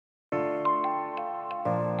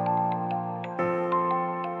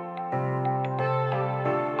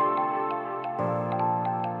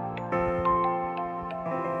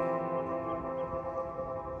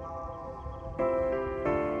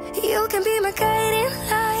guiding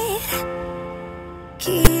light.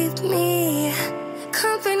 Keep me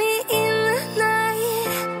company in the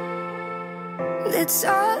night. That's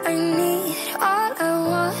all I need. All I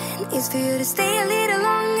want is for you to stay a little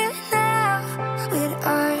longer now. With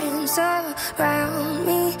arms around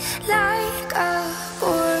me like a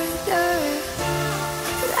border,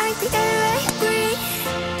 like the air I breathe.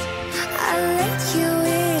 I'll let you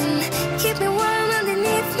in, keep me warm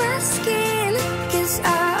underneath my skin. 'Cause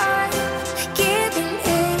I'm giving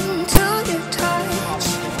in to your touch.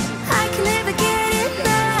 I can never get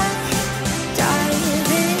enough. Diving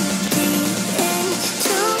deep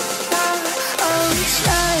into the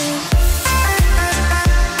ocean.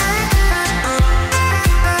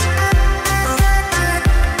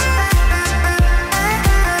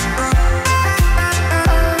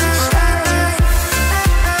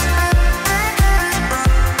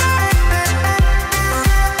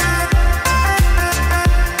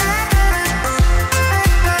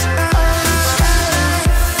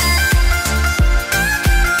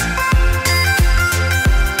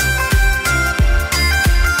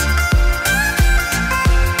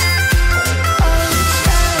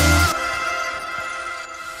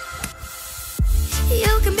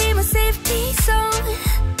 You can be my safety zone.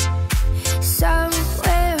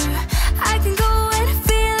 Somewhere I can go and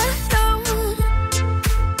feel alone.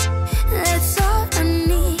 That's all I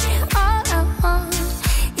need. All I want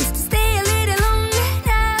is to stay a little longer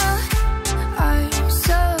now. Arms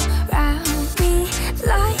surround me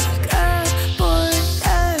like a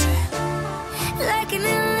border, like an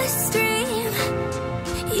endless stream.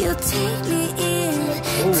 You take me in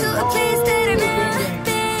to a place that I've never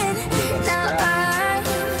been. Now I'm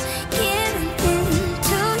giving in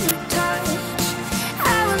to your touch.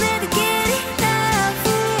 I will never get enough.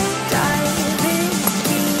 Diving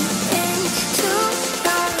deep into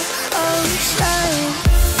the ocean.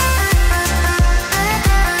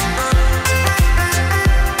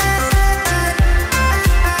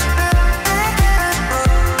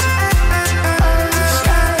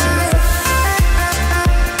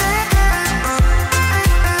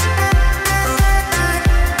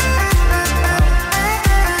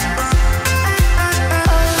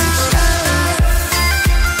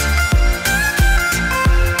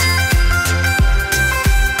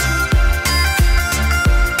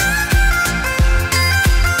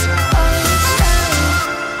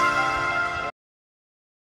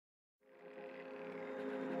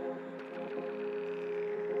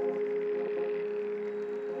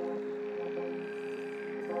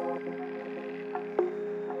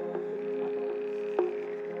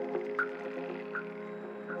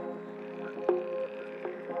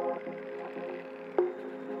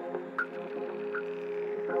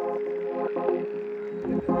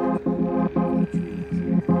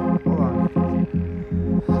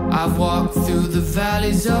 I've walked through the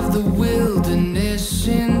valleys of the wilderness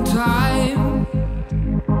in time,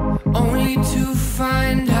 only to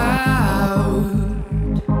find out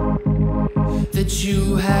that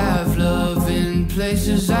you have love in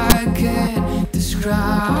places I can't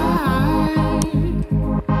describe.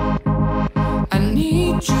 I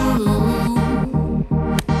need you.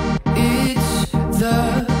 It's the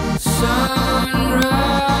sunrise.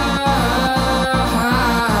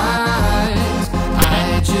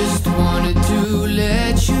 I just wanted to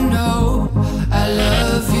let you know I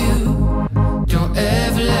love you. Don't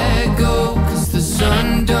ever let go, 'cause the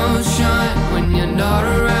sun don't shine when you're not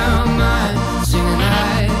around. Mine singing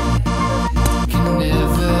I can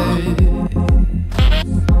never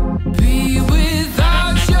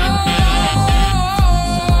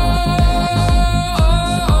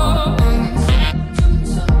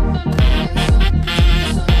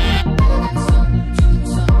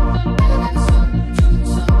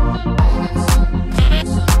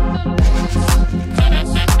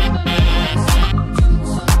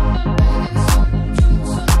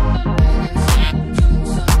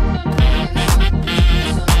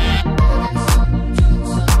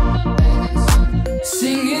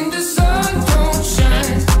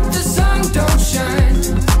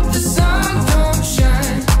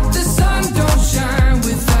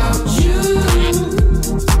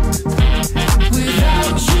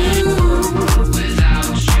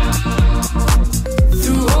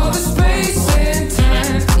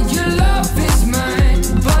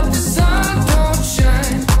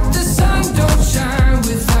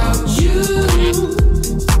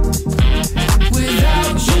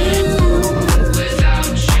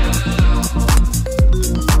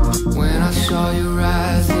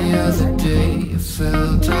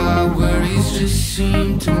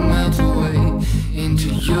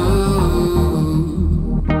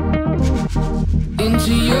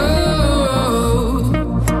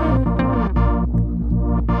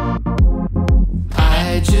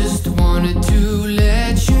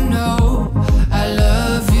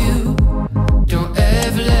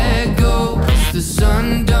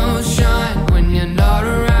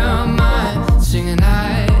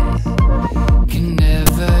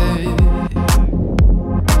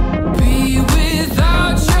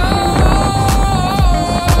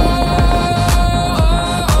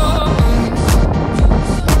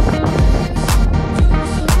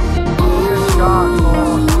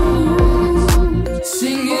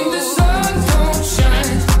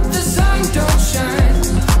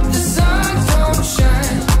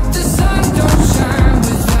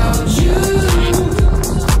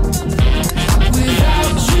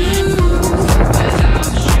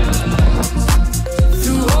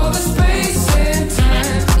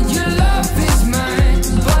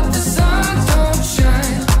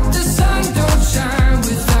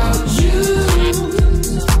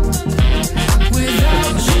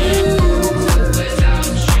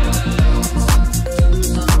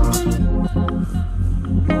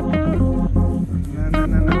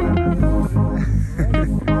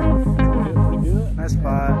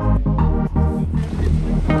spot.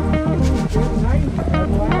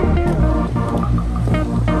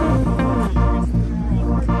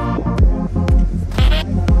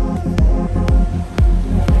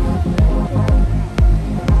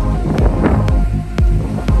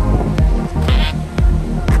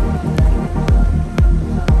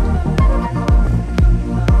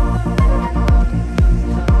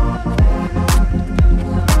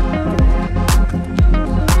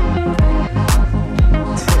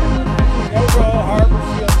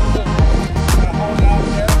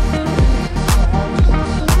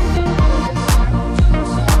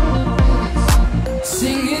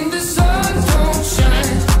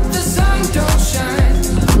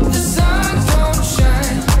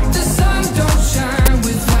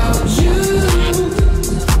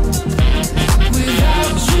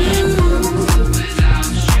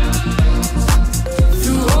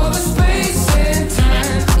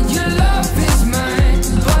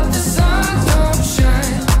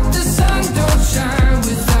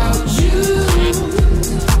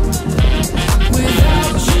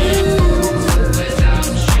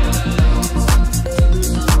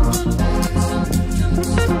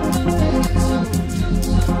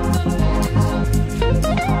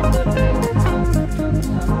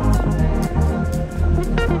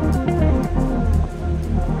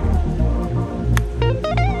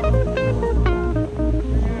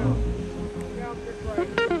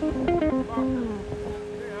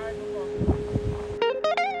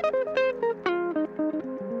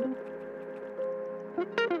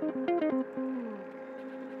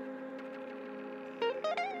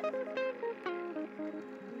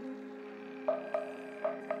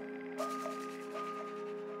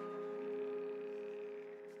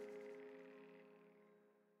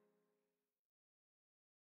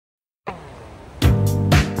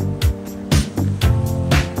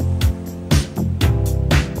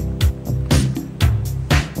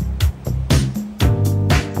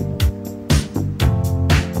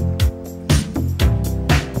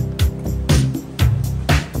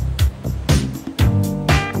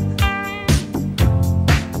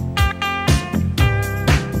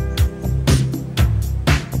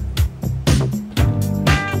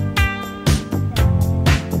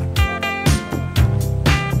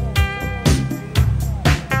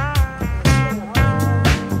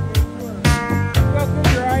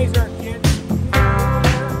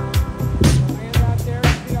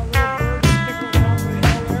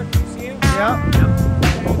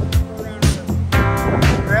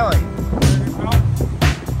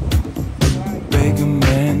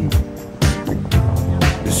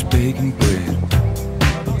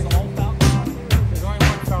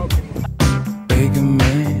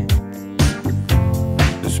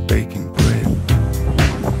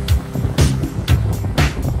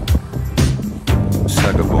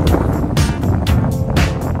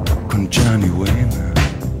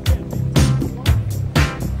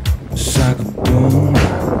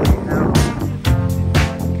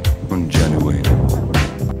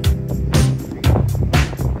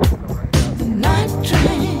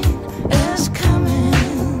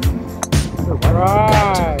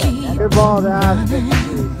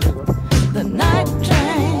 The night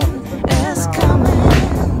train is coming.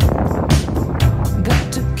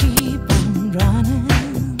 Got to keep on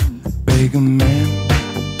running. Baker man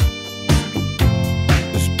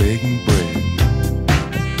is baking bread.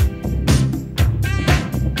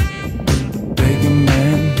 Baker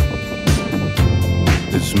man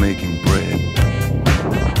is making bread.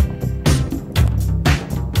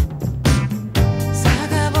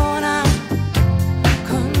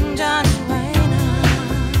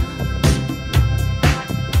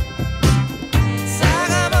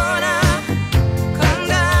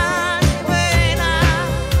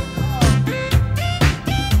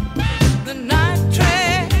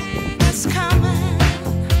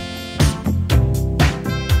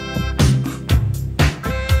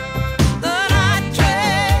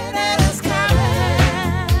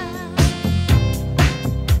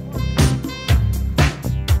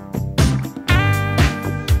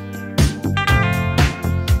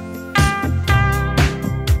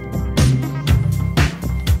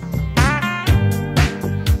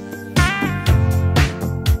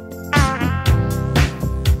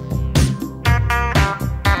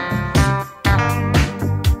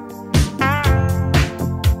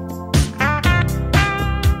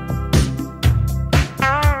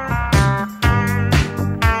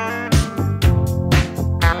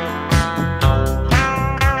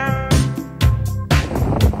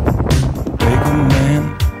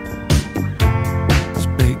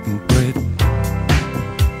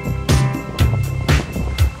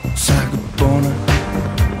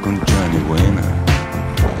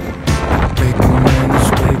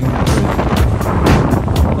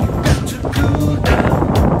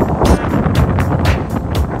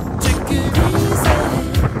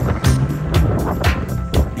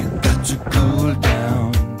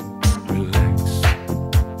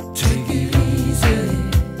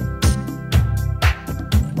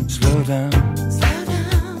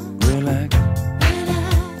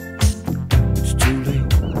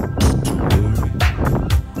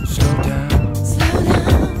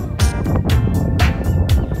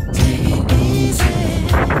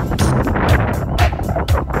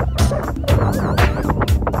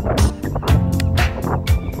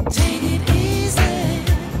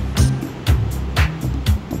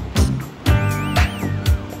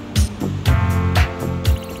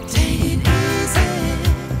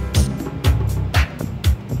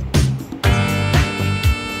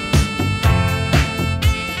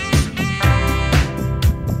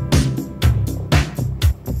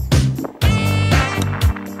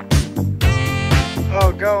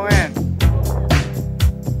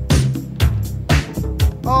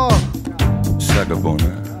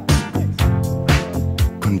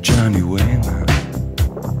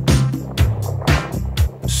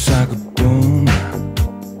 Saxophone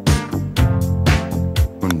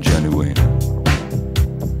on Johnny Wayne.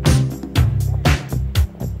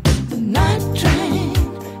 The night train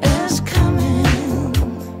is coming.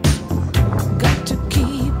 Got to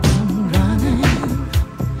keep on running.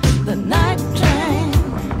 The night train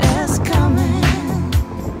is coming.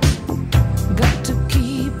 Got to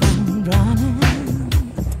keep on running.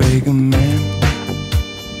 Baker man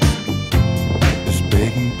is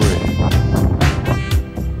baking bread.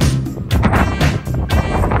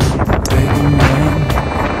 Baker man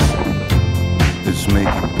is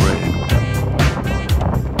making bread.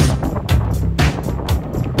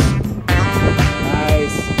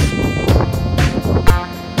 Nice.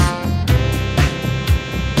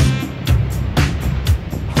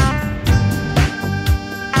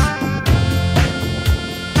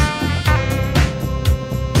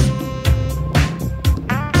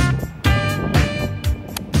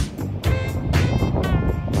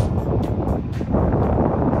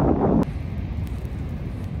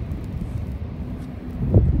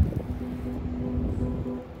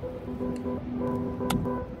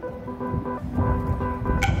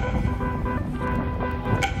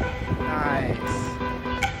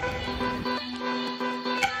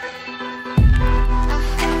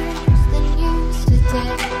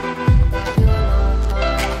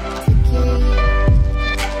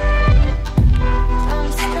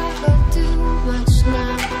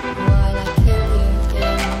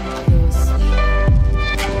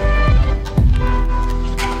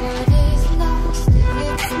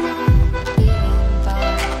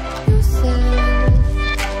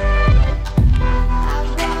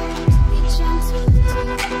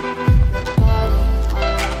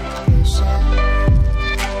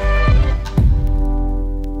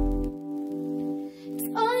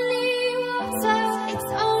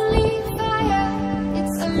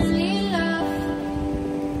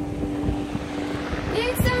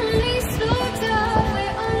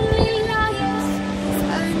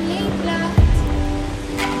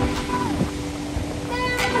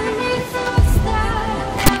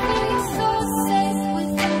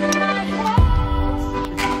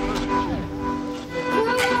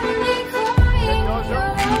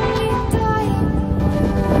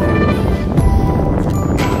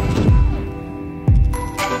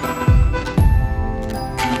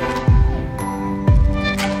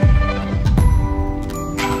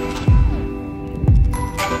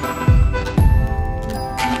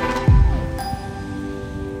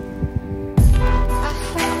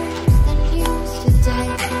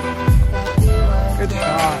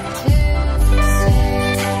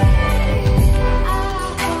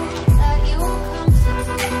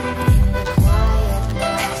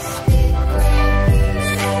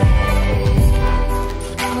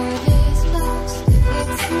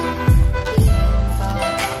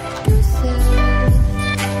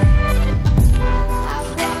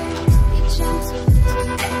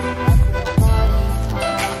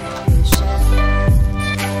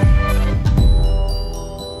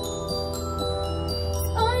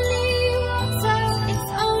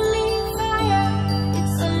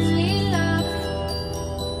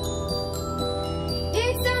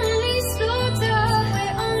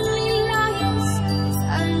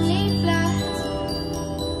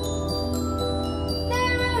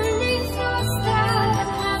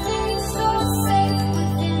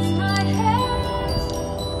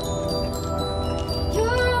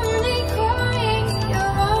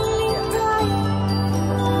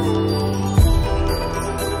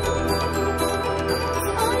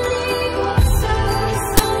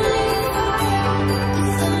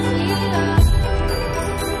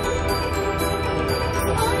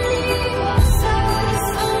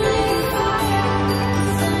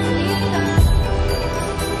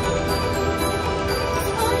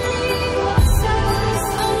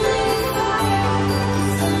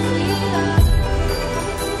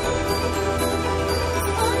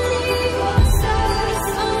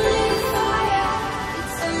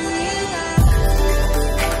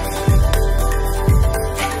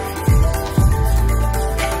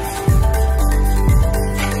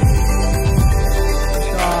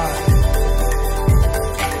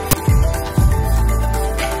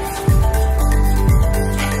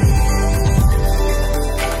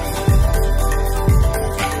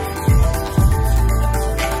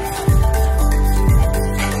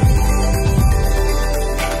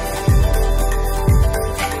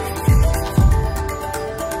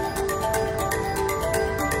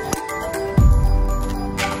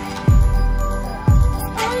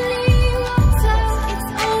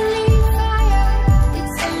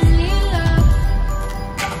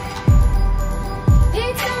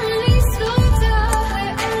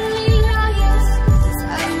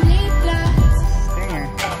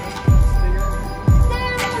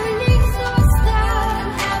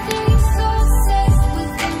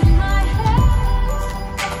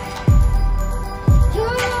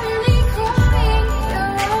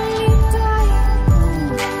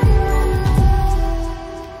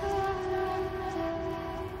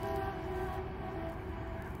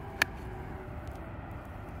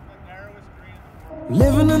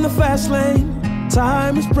 Living in the fast lane,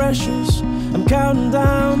 time is precious. I'm counting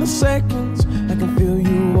down the seconds. I can feel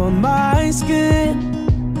you on my skin.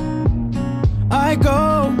 I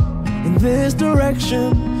go in this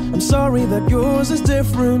direction. I'm sorry that yours is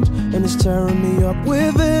different, and it's tearing me up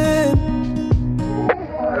within.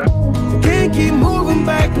 I can't keep moving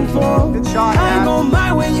back and forth. Good shot, I ain't go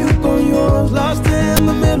my way, you go yours. Lost in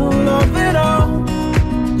the middle of it all.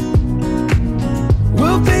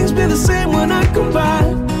 Will things be the same when I come back?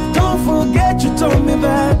 Don't forget you told me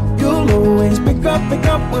that you'll always pick up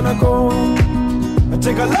when I go. I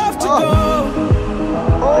take a love to go.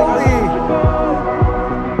 Holy!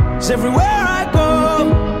 'Cause everywhere I go,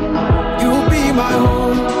 you'll be my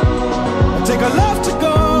home. I take a love to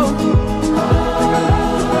go.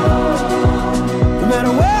 No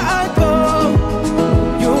matter where I go,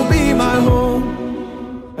 you'll be my home.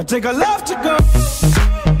 I take a love to go.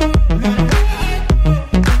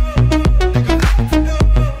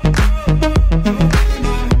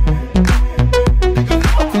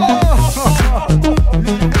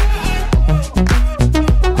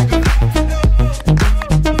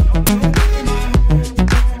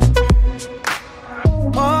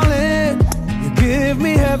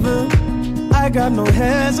 Got no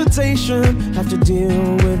hesitation, have to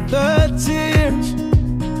deal with the tears.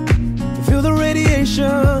 Feel the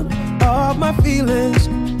radiation of my feelings.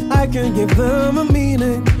 I can give them a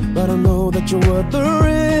meaning, but I know that you're worth the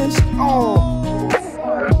risk.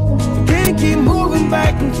 You can't keep moving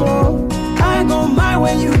back and forth. I go my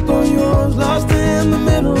way, you go yours. Lost in the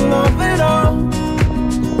middle of it all.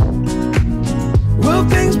 Will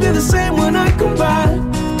things be the same when I come back?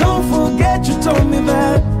 Don't forget you told me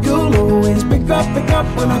that you'll always pick up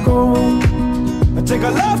when I go. I take a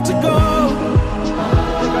love to go.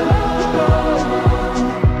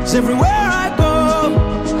 'Cause everywhere I go,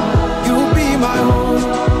 you'll be my home.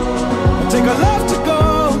 I take a love to go.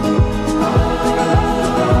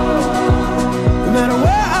 No matter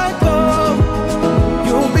where I go,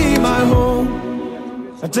 you'll be my home.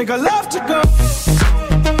 I take a love to go.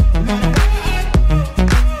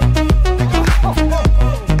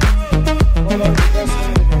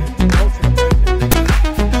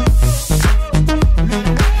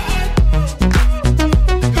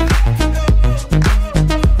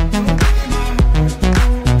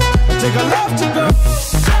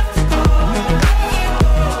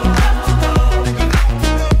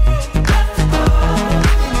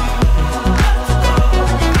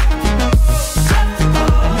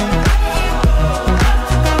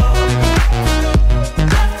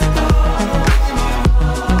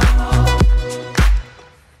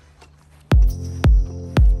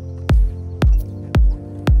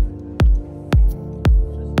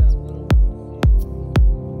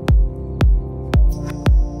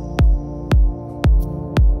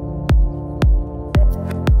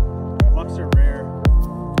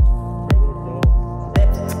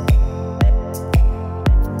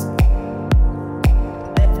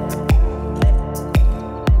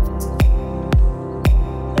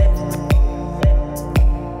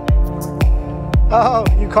 Oh,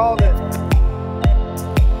 you called it.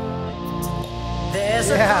 There's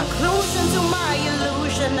a conclusion to my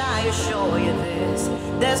illusion, I assure you this.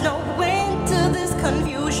 There's no end to this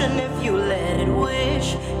confusion if you let it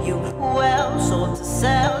wish you well. Sold to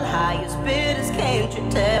sell, highest bidders, can't you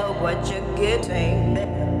tell what you're getting?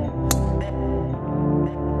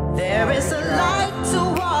 There is a light to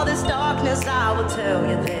all this darkness, I will tell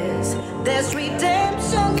you this. There's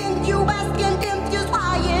redemption in you asking confused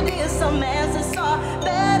why it is some answers are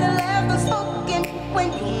better left unspoken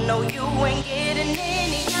when you know you ain't getting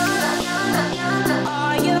any.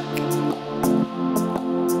 Are you?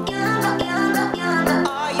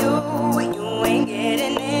 Are you? You ain't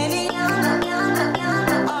getting any. Are you?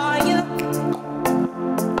 Are you?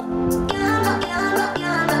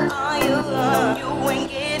 You ain't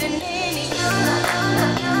getting any.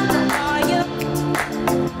 Are you?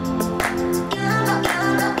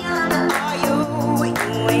 Are you?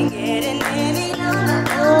 You ain't getting any.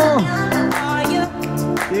 Are you?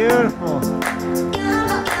 Beautiful.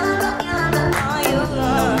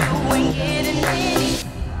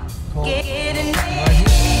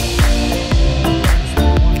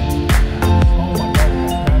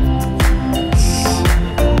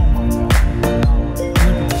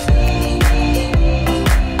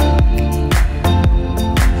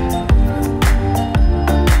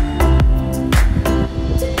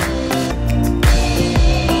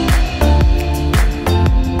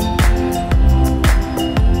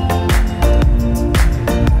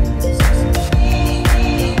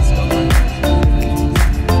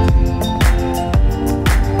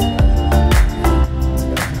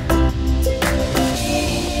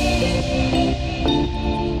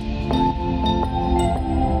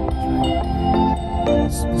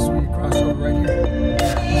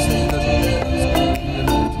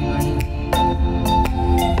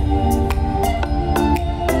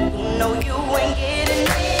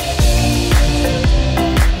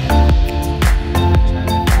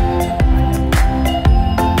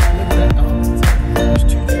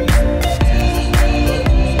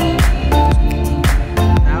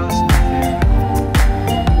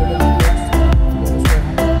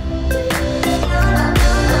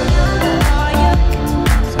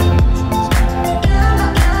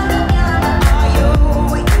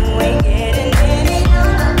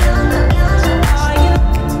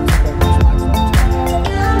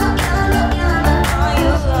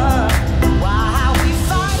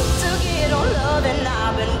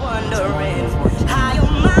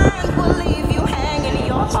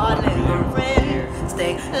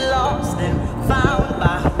 lost and found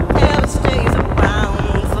by whoever stays around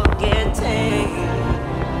forgetting.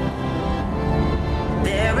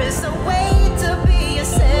 There is a way to be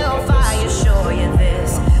yourself, I assure you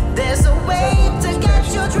this. There's a way to get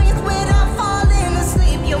your dreams without falling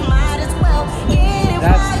asleep. You might as well get it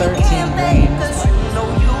while you can, babe, 'cause you know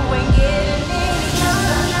you ain't getting any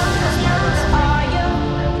younger. Are you?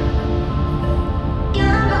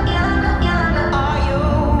 Are you?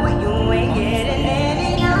 You ain't getting any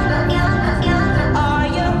younger. Are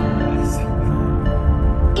you?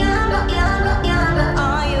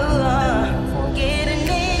 Are you getting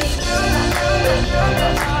any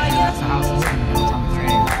younger? Are you? That's the house that's on the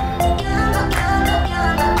train.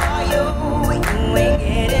 Are you? You ain't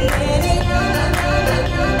getting any younger. Are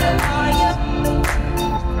you? Are you?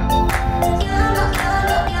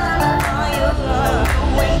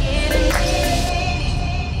 You ain't getting any.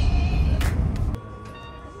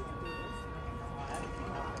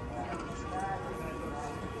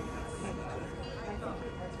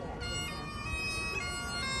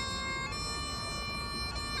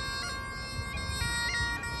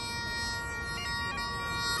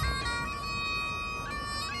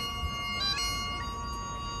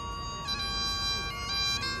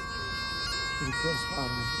 Pretty cool spot,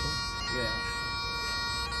 huh? Yeah.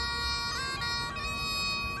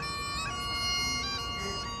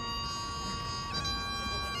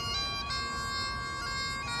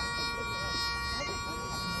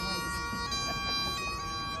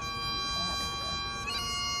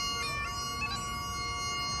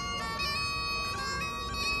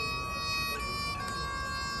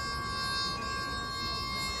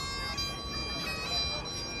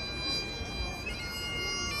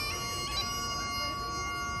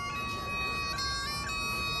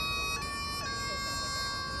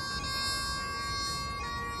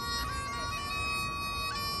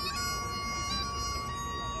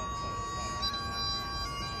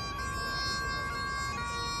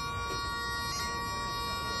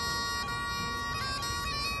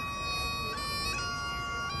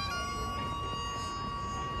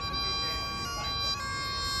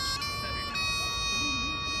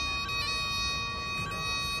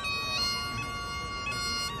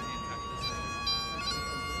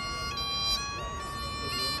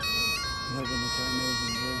 We're going to try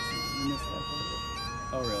Amazing Grace. We missed that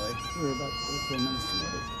part. Oh, really? We were about 10 minutes too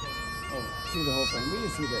late. Oh, See the whole thing. We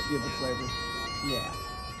just see that, give the flavor. yeah.